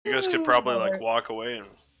You guys could probably like walk away and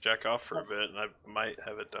jack off for a bit, and I might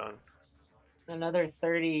have it done. Another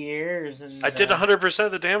 30 years, and I did 100%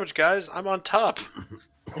 of the damage, guys. I'm on top.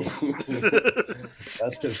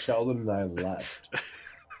 That's because Sheldon and I left.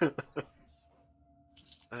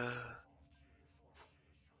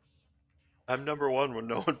 I'm number one when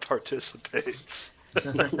no one participates.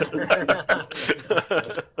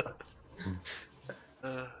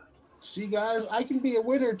 See, guys, I can be a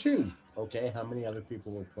winner too. Okay, how many other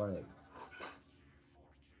people were playing?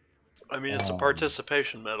 I mean, it's a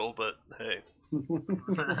participation medal, but hey.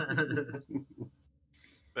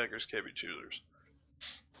 Beggars can't be choosers.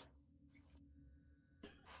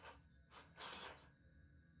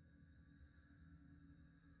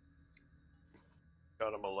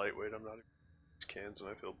 God, I'm a lightweight. I'm not even cans, and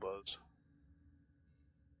I feel buzzed.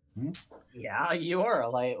 Yeah, you are a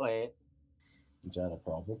lightweight. Is that a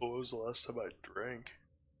problem? What was the last time I drank?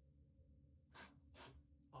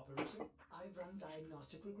 Operator, I've run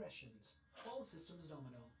diagnostic regressions. All systems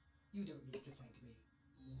nominal. You don't need to thank me.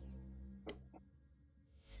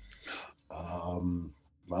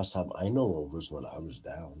 Last time I know of was when I was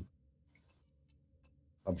down.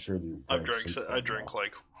 I'm sure you. I drink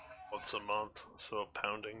like once a month, so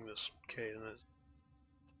pounding this cane is.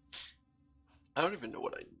 I don't even know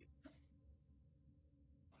what I need.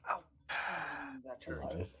 Ow. That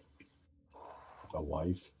hurt. A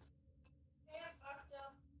wife.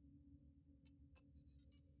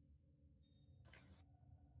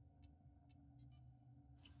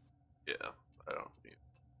 Yeah, I don't need.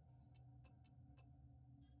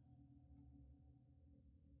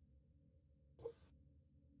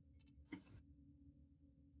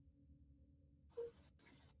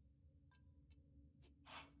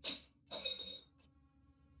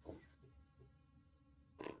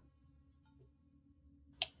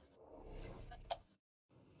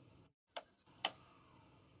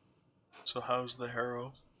 So how's the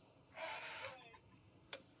Harrow?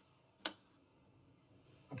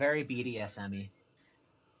 Very BDSM-y.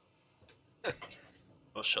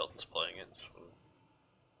 Well, Sheldon's playing it. So.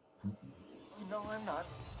 No, I'm not.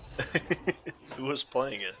 Who was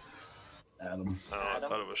playing it? Adam. Oh, I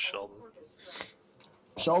thought it was Sheldon.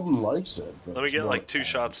 Sheldon likes it. Let me get like 2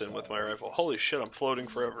 shots in with my rifle. Holy shit, I'm floating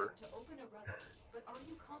forever.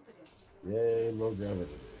 Yay, low gravity.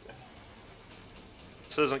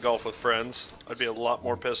 This isn't golf with friends. I'd be a lot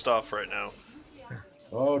more pissed off right now.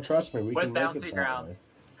 Oh, trust me, we With can make bouncy it grounds.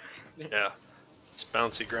 Yeah. It's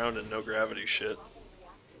bouncy ground and no gravity shit.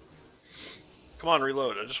 Come on,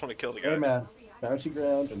 reload. I just want to kill the guy. Hey man, bouncy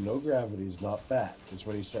ground and no gravity is not bad. It's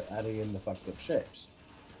when you start adding in the fucked up shapes.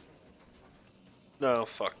 No,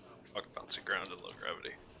 fuck bouncy ground and low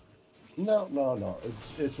gravity. No.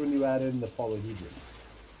 It's when you add in the polyhedron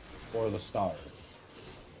or the star,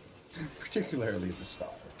 particularly the star.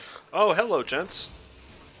 Oh, hello, gents.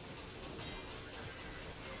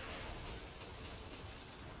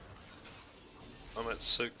 I'm at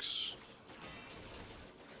 6.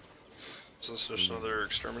 Is this just another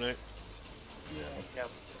exterminate? Yeah. Yep.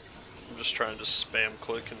 I'm just trying to spam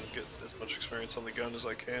click and get as much experience on the gun as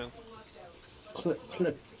I can. Click,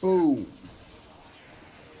 boom.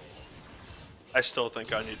 I still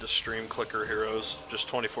think I need to stream Clicker Heroes just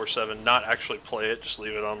 24/7, not actually play it, just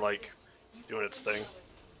leave it on like doing its thing.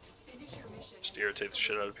 Just to irritate the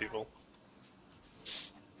shit out of people.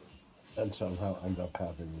 And somehow end up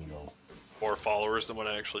having, More followers than when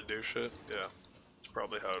I actually do shit. Yeah, it's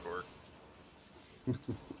probably how it works.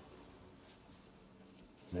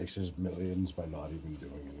 makes his millions by not even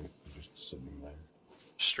doing anything, just sitting there.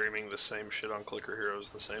 Streaming the same shit on Clicker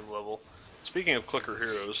Heroes, the same level. Speaking of Clicker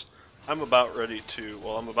Heroes, I'm about to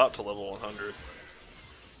level 100.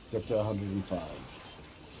 Get to 105.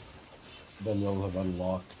 Then you'll have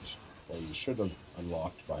unlocked, or you should have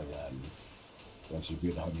unlocked by then, once you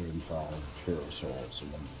beat 105 hero souls,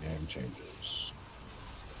 and then the game changes.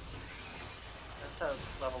 It says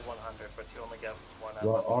level 100, but you only get one.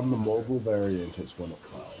 Well, on the mobile variant, it's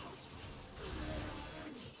 105.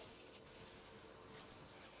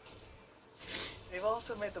 They've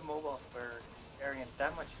also made the mobile variant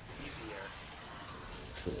that much easier.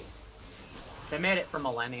 True. They made it for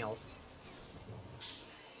millennials.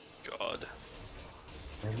 God.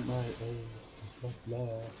 And my aim is not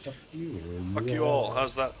love. Fuck you. Fuck you all.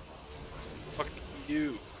 How's that? Fuck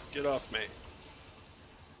you. Get off me.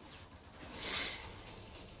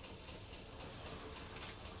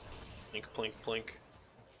 Plink, plink, plink.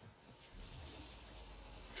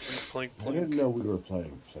 Plink, plink, I didn't plink. know we were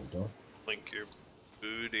playing Centaur. Plink your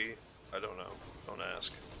booty. I don't know. Don't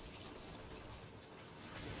ask.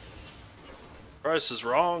 Price is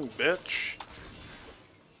wrong, bitch.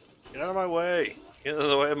 Get out of my way. Get in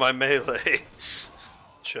the way of my melee.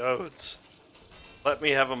 Chodes. Let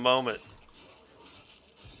me have a moment.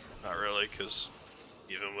 Not really, because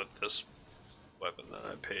even with this weapon that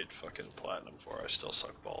I paid fucking platinum for, I still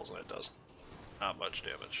suck balls and it does not much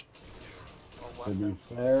damage. Or To be weapon.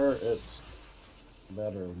 fair, it's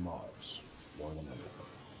better mods more than anything.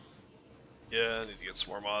 Yeah, I need to get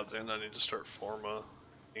some more mods and I need to start formatting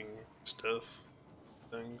stuff.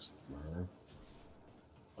 Things. Where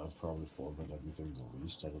I've probably formatted everything the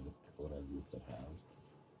least out of the people that I used that have.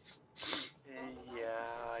 Yeah,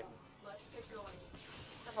 I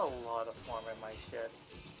have a lot of form in my shit.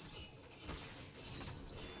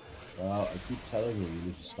 Well, I keep telling you, you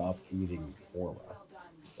need to stop eating forma.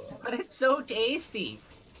 But it's so tasty.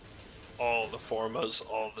 All the formas,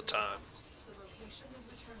 all the time.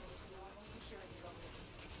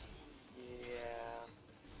 Yeah.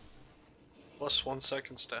 Plus 1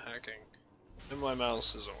 seconds to hacking. And my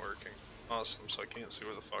mouse isn't working. Awesome, so I can't see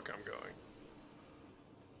where the fuck I'm going.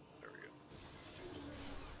 There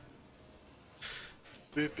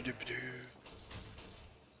we go. Boop-a-doop-a-doo.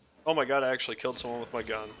 Oh my god, I actually killed someone with my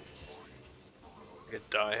gun. I could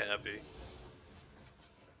die happy.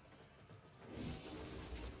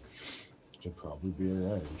 Should probably be in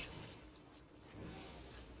range.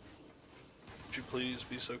 Would you please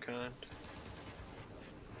be so kind?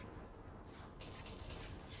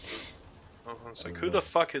 Oh, it's like, who the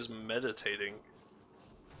fuck is meditating?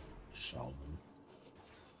 Sheldon.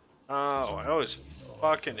 Oh, I always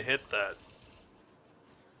fucking hit that.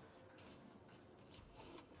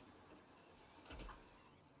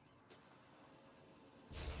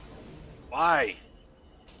 Why?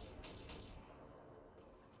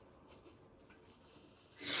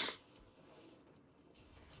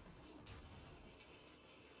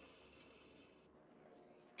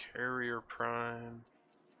 Carrier Prime.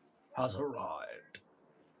 Has arrived.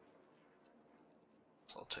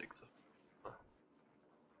 So I'll take the.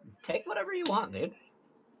 Take whatever you want, dude.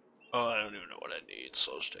 Oh, I don't even know what I need,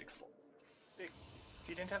 so I'll just take 4. If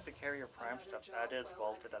you didn't have the carrier prime stuff, that is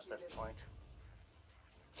vaulted at this point.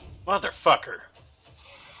 Motherfucker!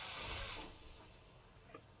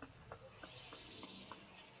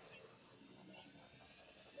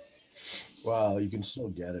 Well, you can still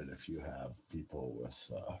get it if you have people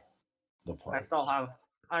with the parts.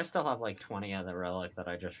 I still have like 20 of the relic that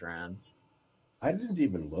I just ran. I didn't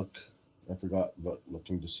even look. I forgot about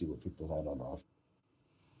looking to see what people had on off.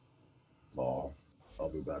 Oh, I'll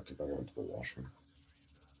be back if I go into the washroom.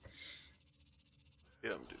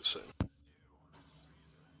 Yeah, I'm doing the same.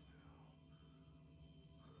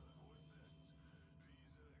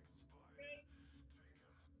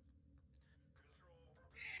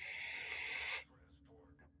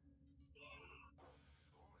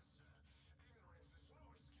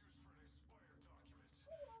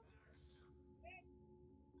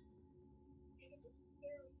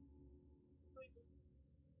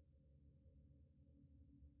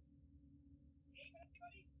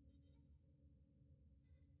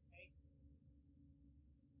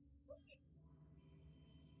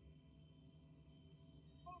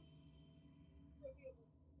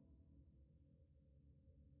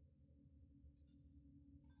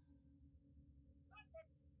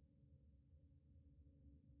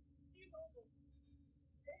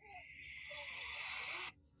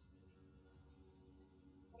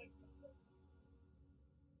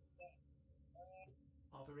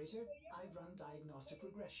 Operator, I've run diagnostic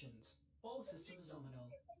regressions. All systems nominal.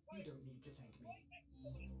 You don't need to thank me.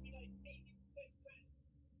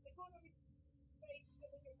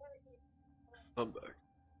 I'm back.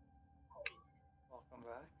 Welcome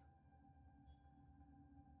back.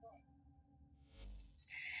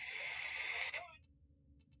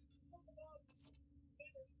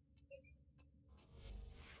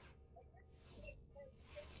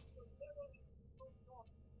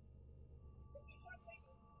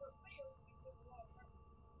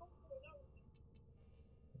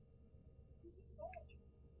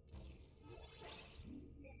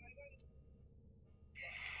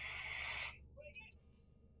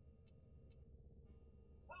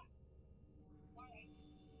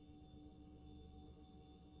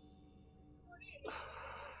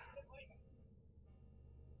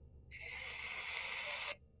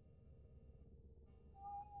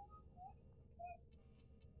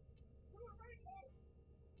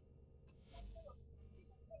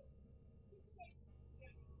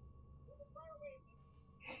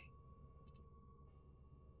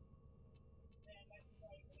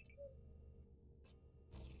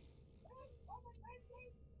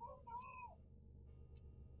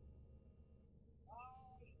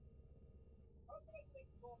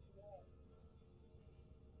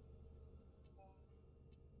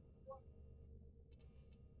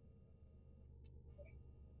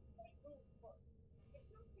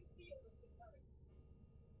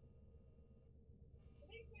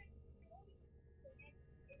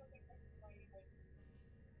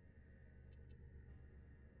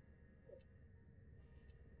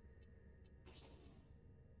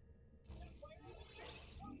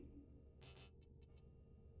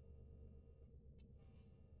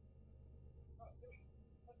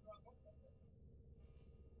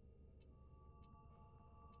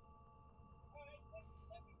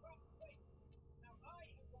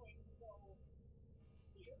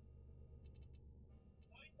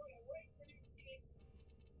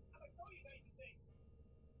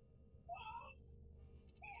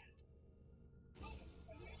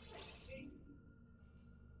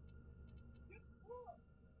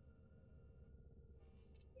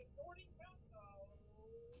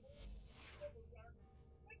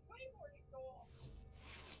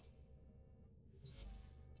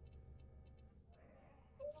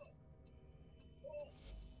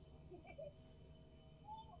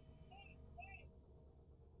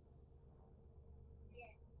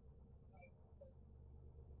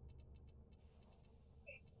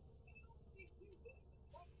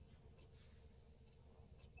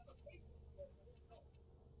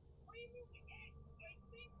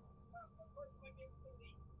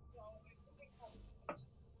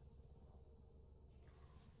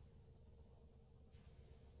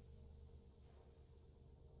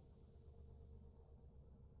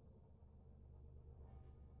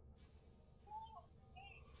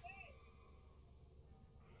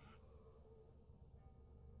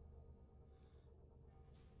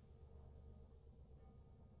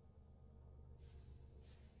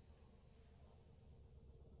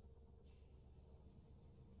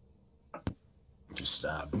 Just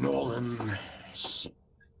stab Nolan.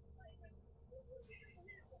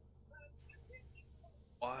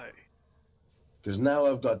 Why? Because now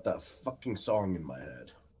I've got that fucking song in my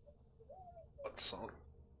head. What song?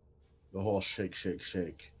 The whole shake, shake,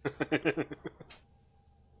 shake.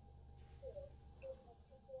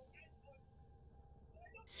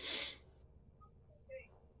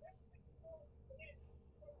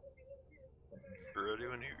 Ready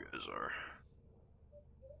when you guys are.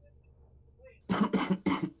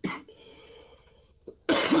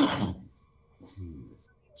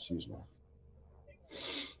 Excuse me.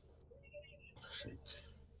 Shake,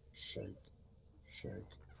 shake, shake.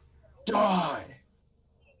 Die!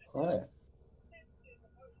 Hi.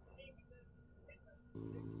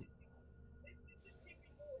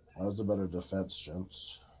 How's the better defense,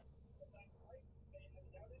 gents?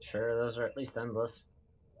 Sure, those are at least endless.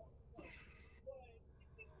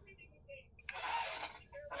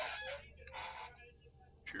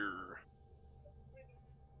 Sure.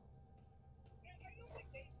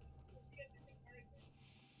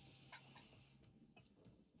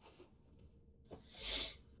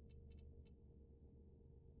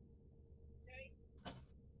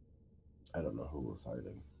 I don't know who we're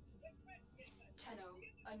fighting. Tenno,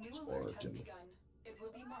 a new It's alert has Oregon. begun. It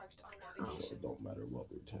will be marked on So navigation. it don't matter what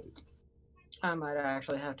we take. I might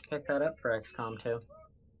actually have to pick that up for XCOM 2.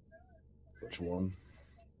 Which one?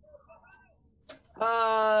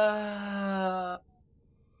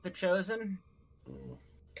 The Chosen, Mm.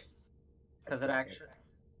 because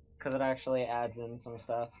it actually adds in some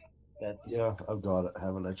stuff. That's Yeah, I've got it.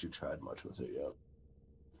 Haven't actually tried much with it yet.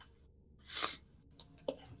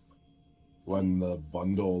 When the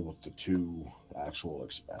bundle with the 2 actual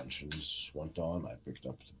expansions went on, I picked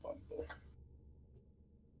up the bundle.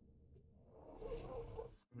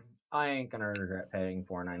 I ain't gonna regret paying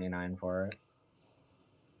 $4.99 for it.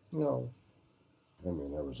 No. I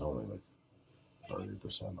mean, there was only like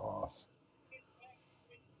 30% off.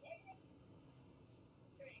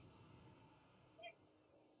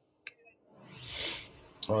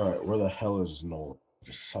 Alright, where the hell is Nolan?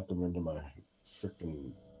 Just suck him into my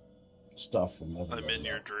freaking stuff and never I'm let in him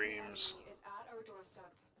your out. dreams. Enemy is at our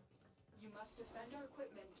doorstep. You must defend our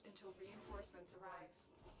equipment until reinforcements arrive.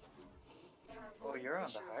 There are Oh, you're on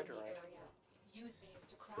the fissures in hydra, right? area. Use these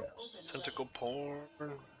to crack Yes. open. Tentacle porn.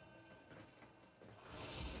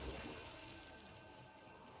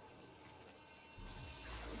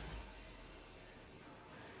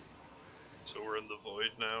 So we're in the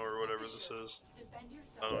void now, or whatever this is. Defend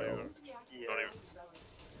yourself. I don't even- Use reactor Yeah. don't even development.